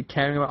massively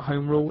caring about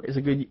Home Rule. It's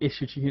a good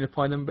issue to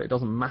unify them, but it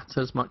doesn't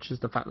matter as much as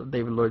the fact that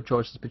David Lloyd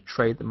George has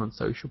betrayed them on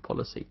social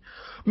policy.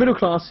 Middle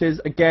classes,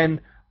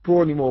 again,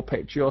 broadly more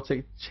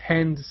patriotic,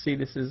 tend to see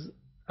this as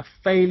a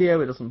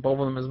failure. It doesn't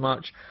bother them as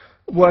much.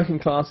 Working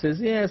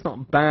classes, yeah, it's not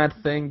a bad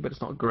thing, but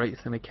it's not a great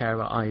thing they care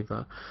about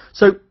either.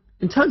 So,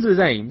 in terms of his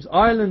aims,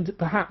 Ireland,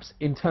 perhaps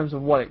in terms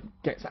of what it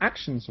gets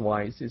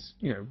actions-wise, is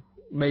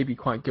maybe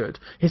quite good.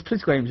 His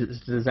political aims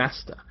is a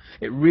disaster.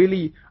 It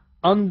really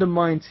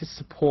undermines his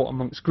support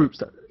amongst groups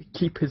that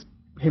keep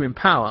him in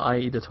power,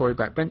 i.e. the Tory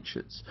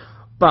backbenchers,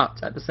 but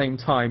at the same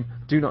time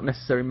do not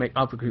necessarily make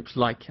other groups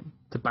like him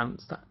to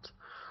balance that.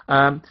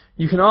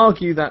 You can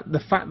argue that the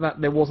fact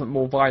that there wasn't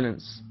more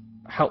violence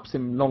helps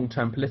him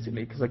long-term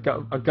politically, because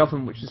a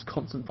government which is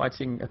constantly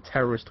fighting a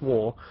terrorist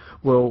war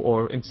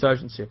or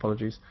insurgency,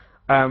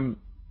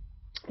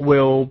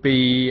 will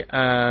be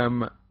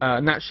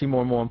naturally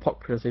more and more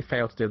unpopular as they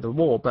fail to do the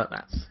war, but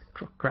that's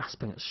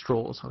grasping at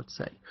straws, I would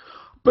say.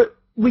 But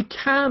we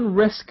can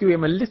rescue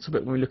him a little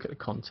bit when we look at the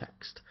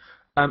context.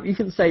 You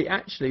can say,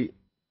 actually,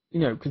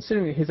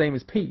 considering that his aim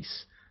is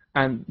peace,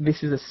 and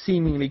this is a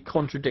seemingly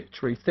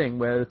contradictory thing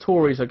where the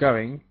Tories are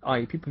going,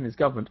 i.e. people in his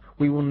government,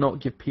 we will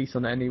not give peace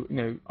on any,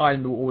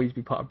 Ireland will always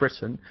be part of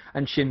Britain,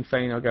 and Sinn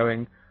Féin are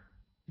going,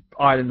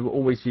 Ireland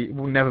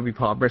will never be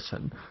part of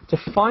Britain. To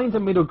find a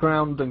middle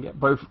ground and get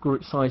both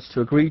group sides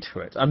to agree to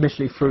it,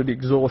 initially through the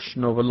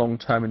exhaustion of a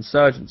long-term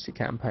insurgency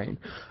campaign,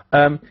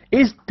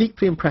 is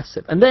deeply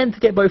impressive. And then to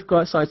get both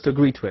sides to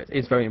agree to it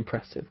is very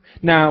impressive.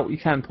 Now, you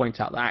can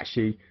point out that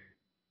actually,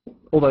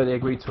 although they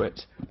agreed to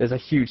it, there's a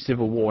huge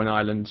civil war in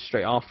Ireland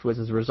straight afterwards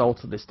as a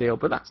result of this deal,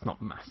 but that's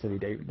not massively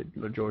David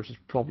Lloyd George's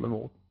problem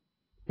or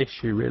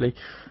issue, really.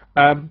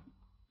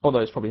 Although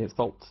it's probably his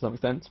fault to some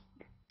extent.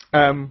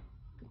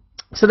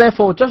 So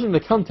therefore, judging the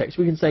context,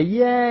 we can say,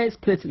 yeah, it's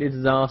politically a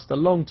disaster.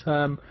 Long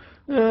term,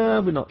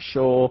 we're not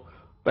sure,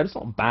 but it's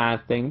not a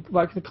bad thing.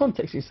 But in the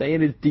context, you say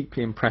it is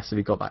deeply impressive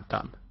he got that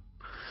done.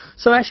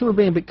 So actually, we're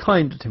being a bit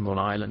kinder to him on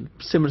Ireland,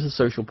 similar to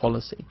social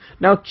policy.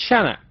 Now,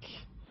 Chanak.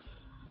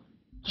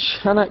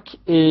 Chanak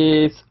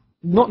is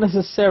not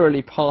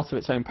necessarily part of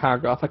its own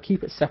paragraph. I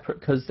keep it separate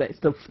because it's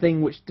the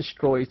thing which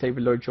destroys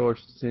David Lloyd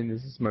George and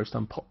is his most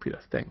unpopular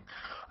thing.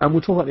 And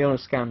we'll talk about the honour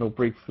scandal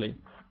briefly.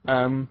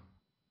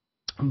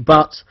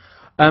 But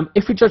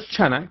if we judge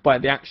Chanak by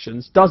the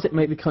actions, does it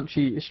make the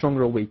country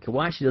stronger or weaker?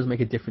 Well, actually, it does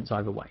make a difference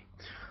either way.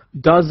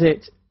 Does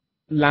it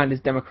land his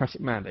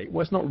democratic mandate?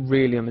 Well, it's not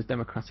really on his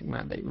democratic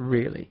mandate,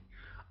 really.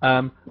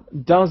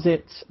 Does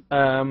it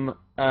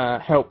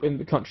help in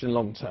the country in the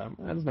long term?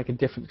 That doesn't make a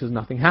difference because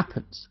nothing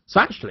happens.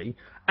 So actually,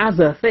 as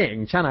a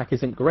thing, Chanak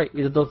isn't great.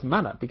 It doesn't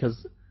matter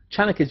because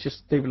Chanak is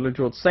just David Lloyd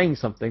George saying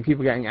something,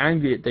 people getting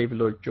angry at David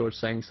Lloyd George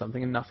saying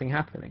something and nothing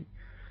happening.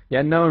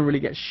 Yeah, no one really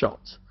gets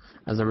shot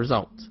as a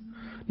result.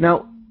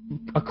 Now,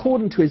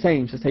 according to his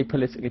aims to stay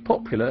politically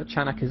popular,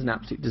 Chanak is an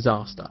absolute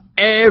disaster.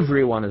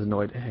 Everyone is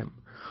annoyed at him.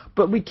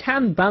 But we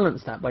can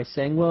balance that by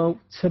saying, well,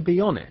 to be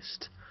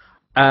honest,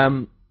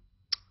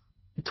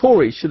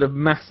 Tories should have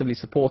massively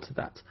supported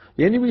that.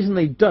 The only reason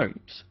they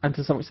don't, and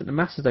to some extent the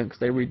masses don't because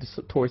they read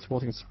the Tory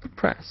supporting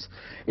press,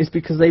 is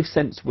because they've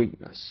sensed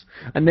weakness.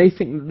 And they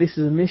think that this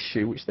is an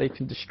issue which they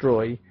can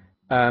destroy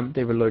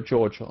David Lloyd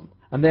George on.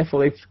 And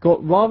therefore they've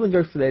got, rather than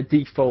go for their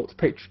default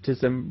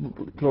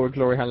patriotism, glory,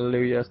 glory,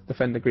 hallelujah,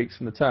 defend the Greeks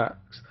from the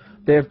Turks,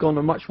 they have gone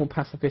a much more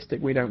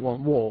pacifistic, we don't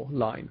want war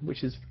line,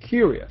 which is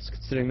curious,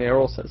 considering they are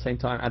also at the same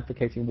time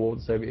advocating war with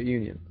the Soviet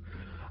Union.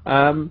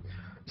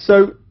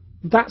 So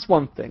that's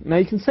one thing. Now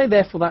you can say,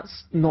 therefore,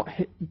 that's not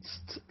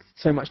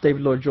so much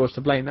David Lloyd George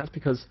to blame. That's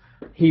because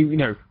he,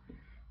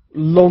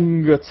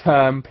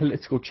 longer-term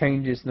political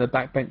changes in the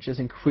backbenchers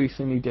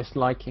increasingly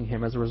disliking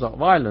him as a result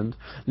of Ireland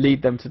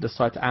lead them to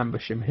decide to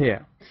ambush him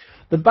here.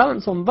 The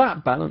balance on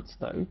that balance,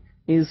 though,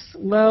 is,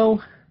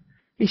 well,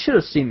 he should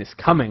have seen this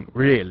coming,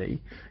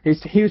 really.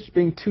 He was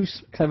being too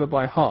clever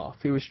by half.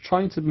 He was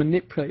trying to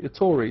manipulate the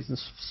Tories and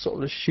sort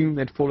of assume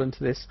they'd fall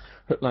into this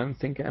hook, line, and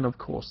sinker, and of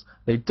course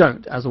they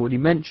don't, as already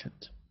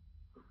mentioned.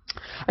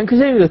 And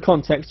considering the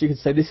context, you could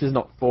say this is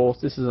not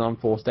forced, this is an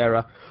unforced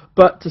error,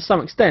 but to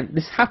some extent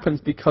this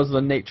happens because of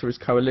the nature of his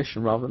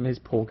coalition rather than his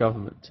poor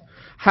government.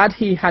 Had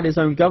he had his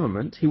own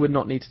government, he would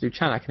not need to do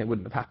Chanak and it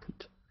wouldn't have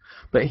happened.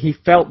 But he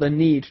felt the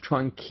need to try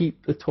and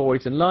keep the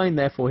Tories in line,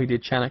 therefore he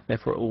did Chanak,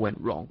 therefore it all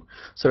went wrong.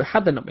 So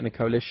had there not been a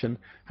coalition,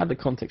 had the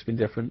context been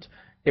different,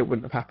 it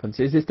wouldn't have happened.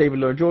 So is this David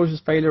Lloyd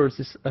George's failure, or is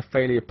this a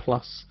failure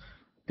plus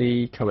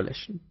the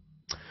coalition?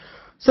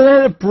 So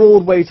there are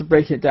broad ways of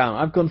breaking it down.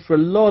 I've gone for a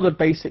lot of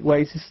basic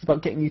ways. This is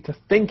about getting you to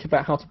think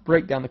about how to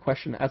break down the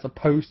question as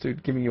opposed to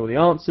giving you all the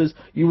answers.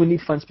 You will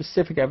need to find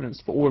specific evidence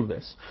for all of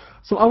this.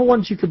 Some other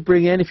ones you could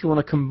bring in if you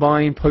want to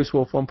combine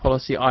post-war foreign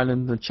policy,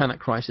 Ireland, and the Chanak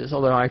crisis,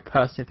 although I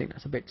personally think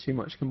that's a bit too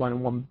much to combine in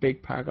one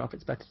big paragraph.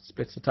 It's better to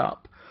split it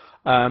up.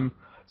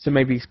 So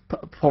maybe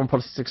foreign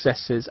policy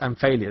successes and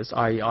failures,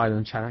 i.e.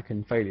 Ireland, Chanak,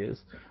 and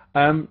failures.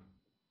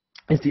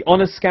 Is the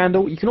honours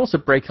scandal. You can also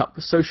break up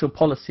social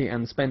policy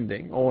and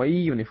spending, or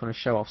even if you want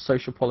to show off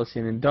social policy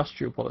and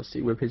industrial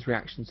policy with his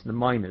reaction to the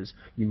miners.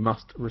 You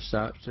must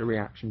research the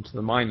reaction to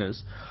the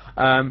miners,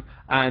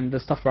 and the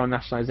stuff around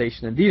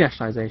nationalisation and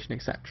denationalisation,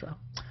 etc.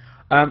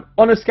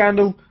 Honours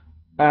scandal.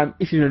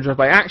 If you enjoy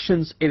by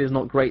actions, it is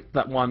not great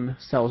that one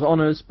sells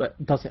honours,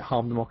 but does it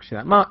harm democracy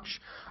that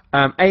much?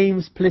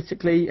 Aims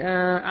politically,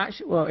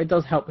 actually, well, it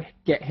does help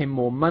get him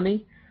more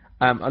money.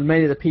 And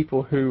many of the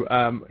people who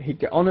he'd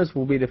get honours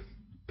will be the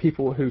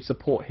people who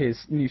support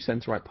his new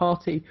centre-right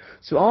party.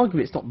 So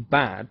arguably it's not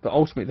bad, but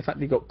ultimately the fact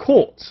that he got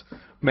caught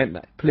meant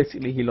that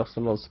politically he lost a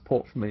lot of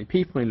support from many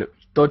people. He looked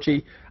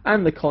dodgy,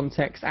 and the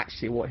context,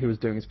 actually what he was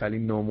doing is fairly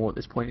normal at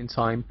this point in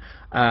time,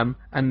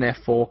 and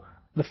therefore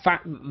the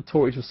fact that the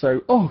Tories were so,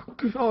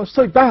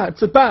 so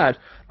bad,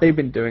 they've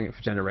been doing it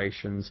for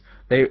generations.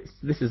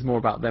 This is more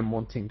about them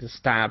wanting to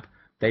stab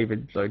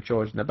David Lloyd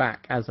George in the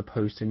back, as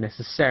opposed to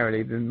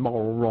necessarily the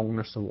moral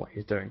wrongness of what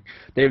he's doing.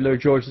 David Lloyd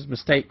George's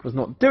mistake was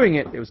not doing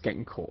it, it was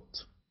getting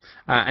caught.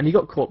 And he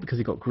got caught because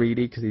he got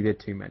greedy, because he did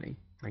too many.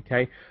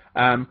 Okay,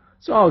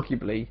 so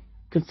arguably,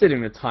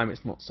 considering the time,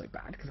 it's not so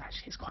bad, because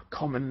actually it's quite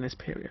common in this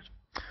period.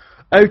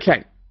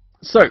 Okay,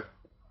 so,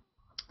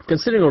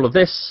 considering all of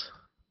this,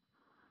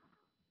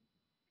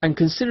 and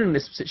considering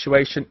this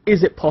situation,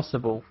 is it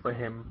possible for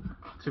him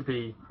to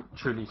be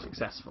truly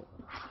successful?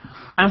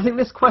 And I think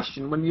this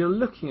question, when you're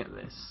looking at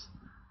this,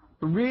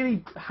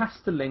 really has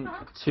to link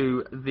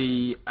to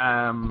the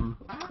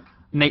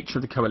nature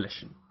of the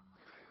coalition.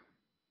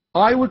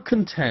 I would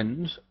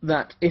contend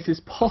that it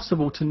is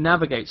possible to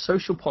navigate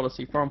social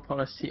policy, foreign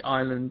policy,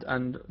 Ireland,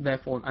 and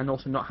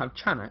also not have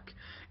Chanak,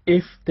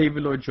 if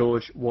David Lloyd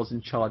George was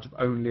in charge of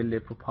only a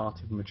Liberal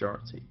Party of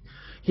majority.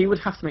 He would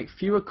have to make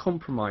fewer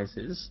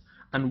compromises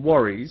and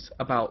worries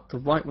about the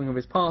right wing of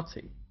his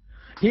party.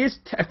 He is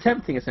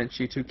attempting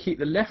essentially to keep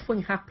the left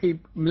wing happy,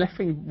 left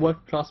wing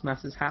working class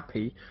masses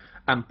happy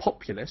and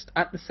populist,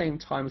 at the same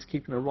time as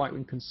keeping the right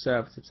wing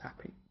conservatives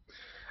happy.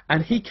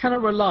 And he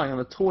cannot rely on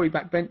the Tory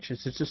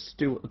backbenchers to just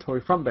do what the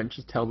Tory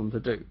frontbenchers tell them to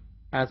do,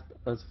 as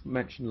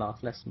mentioned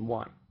last lesson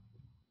why.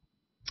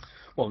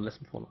 Well,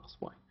 lesson before last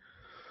why.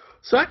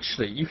 So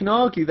actually, you can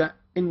argue that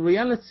in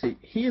reality,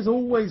 he is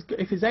always,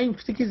 if his aim,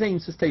 particularly his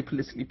aims to stay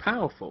politically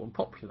powerful and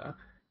popular,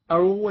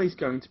 are always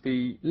going to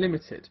be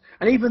limited.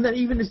 And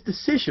even his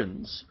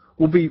decisions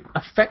will be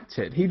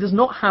affected. He does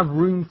not have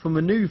room for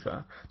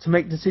manoeuvre to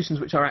make decisions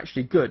which are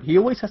actually good. He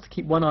always has to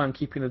keep one eye on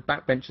keeping the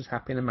backbenchers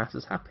happy and the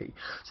masses happy.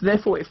 So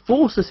therefore it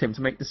forces him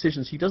to make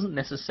decisions he doesn't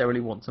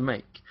necessarily want to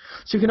make.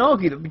 So you can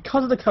argue that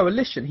because of the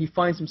coalition, he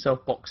finds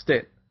himself boxed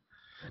in.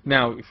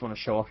 Now, if you want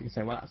to show off, you can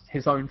say, well, that's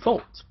his own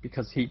fault,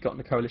 because he got in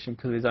the coalition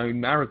because of his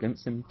own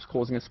arrogance and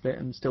causing a split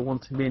and still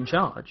wanting to be in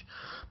charge.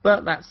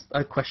 But that's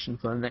a question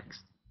for the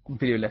next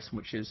video lesson,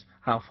 which is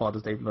how far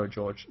does David Lloyd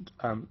George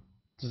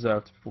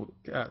deserve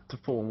to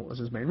fall, and what was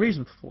his main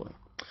reason for falling.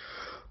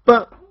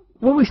 But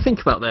when we think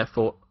about,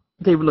 therefore,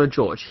 David Lloyd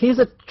George, he's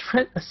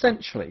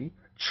essentially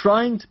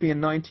trying to be a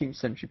 19th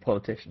century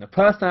politician, a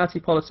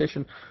personality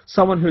politician,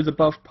 someone who's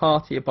above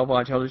party, above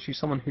ideology,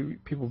 someone who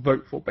people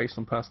vote for based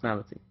on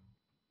personality.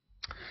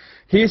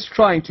 He is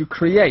trying to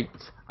create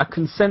a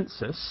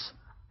consensus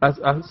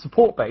a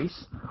support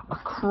base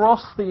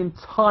across the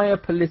entire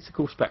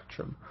political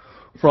spectrum,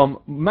 from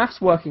mass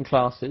working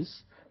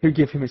classes who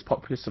give him his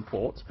popular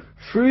support,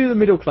 through the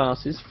middle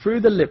classes, through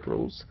the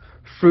liberals,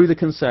 through the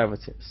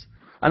conservatives.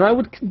 And I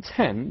would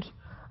contend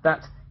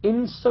that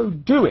in so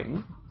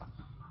doing,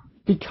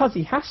 because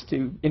he has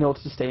to in order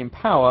to stay in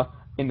power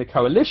in the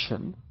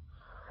coalition,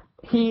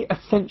 he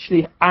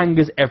essentially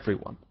angers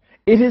everyone.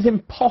 It is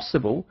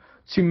impossible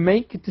to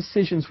make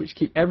decisions which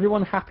keep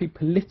everyone happy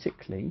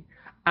politically,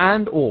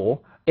 and or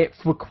it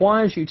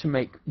requires you to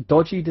make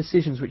dodgy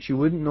decisions which you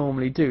wouldn't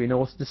normally do in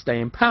order to stay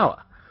in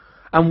power.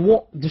 And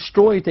what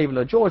destroys David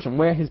Lloyd George and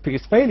where his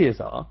biggest failures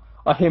are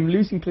him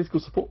losing political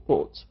support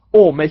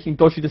or making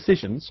dodgy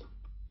decisions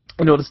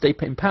in order to stay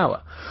in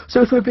power.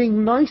 So if we're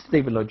being nice to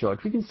David Lloyd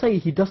George, we can say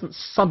he doesn't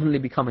suddenly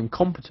become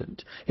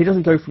incompetent. He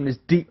doesn't go from this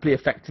deeply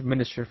effective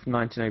minister from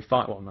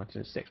 1905, well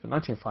 1906, but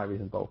 1905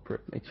 he's involved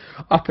briefly,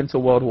 up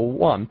until World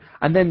War I,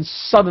 and then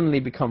suddenly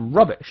become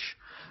rubbish.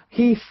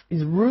 His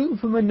room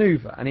for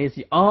manoeuvre, and he is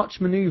the arch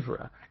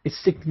manoeuvrer, is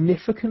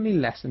significantly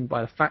lessened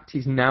by the fact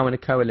he's now in a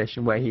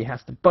coalition where he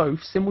has to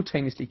both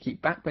simultaneously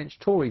keep backbench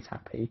Tories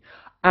happy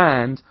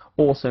and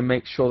also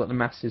make sure that the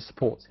masses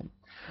support him.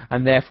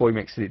 And therefore he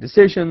makes silly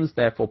decisions,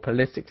 therefore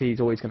politically he's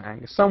always going to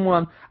anger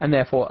someone, and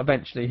therefore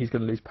eventually he's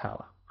going to lose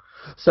power.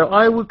 So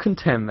I would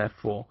contend,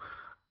 therefore,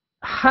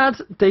 had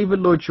David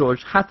Lloyd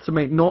George had to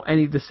make not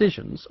any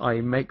decisions,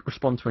 i.e.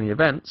 respond to any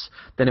events,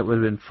 then it would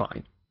have been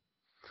fine.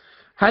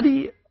 Had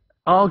he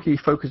argued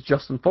focused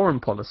just on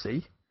foreign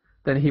policy,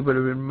 then he would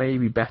have been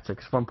maybe better,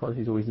 because foreign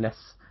policy is always less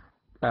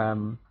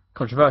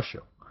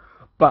controversial.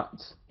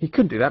 But he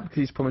couldn't do that because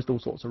he's promised all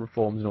sorts of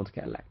reforms in order to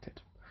get elected.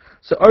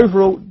 So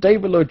overall,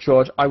 David Lloyd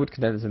George, I would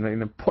contend, is in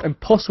an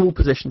impossible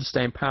position to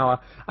stay in power,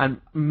 and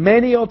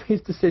many of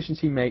his decisions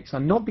he makes are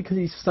not because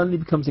he suddenly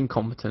becomes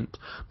incompetent,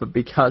 but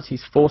because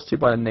he's forced to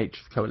by the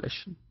nature of the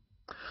coalition.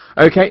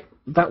 Okay,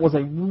 that was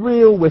a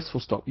real whistle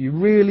stop. You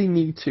really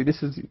need to,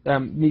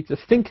 need to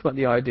think about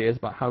the ideas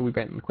about how we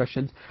bent the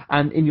questions,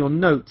 and in your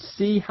notes,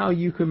 see how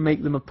you can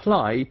make them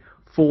apply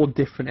for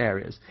different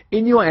areas.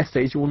 In your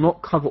essays, you will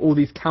not cover all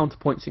these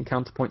counterpoints and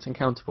counterpoints and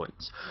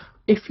counterpoints.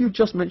 If you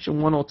just mention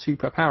one or two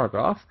per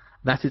paragraph,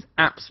 that is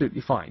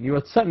absolutely fine. You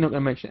are certainly not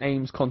going to mention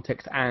aims,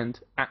 context, and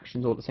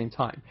actions all at the same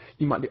time.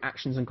 You might do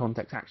actions and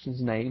context, actions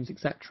and aims,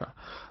 etc.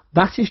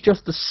 That is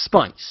just the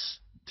spice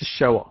to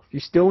show off. You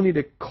still need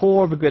a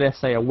core of a good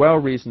essay, a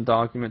well-reasoned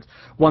argument,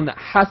 one that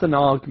has an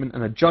argument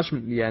and a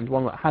judgment at the end,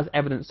 one that has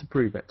evidence to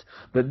prove it.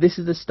 But this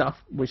is the stuff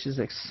which is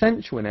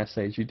essential in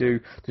essays you do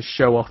to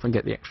show off and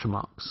get the extra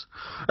marks.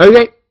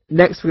 Okay.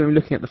 Next, we're going to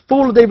be looking at the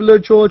fall of David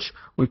Lloyd George.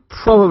 We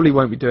probably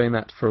won't be doing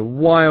that for a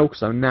while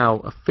because I'm now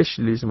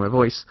officially losing my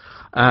voice.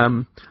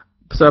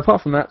 So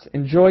apart from that,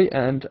 enjoy,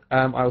 and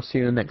I will see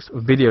you in the next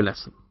video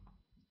lesson.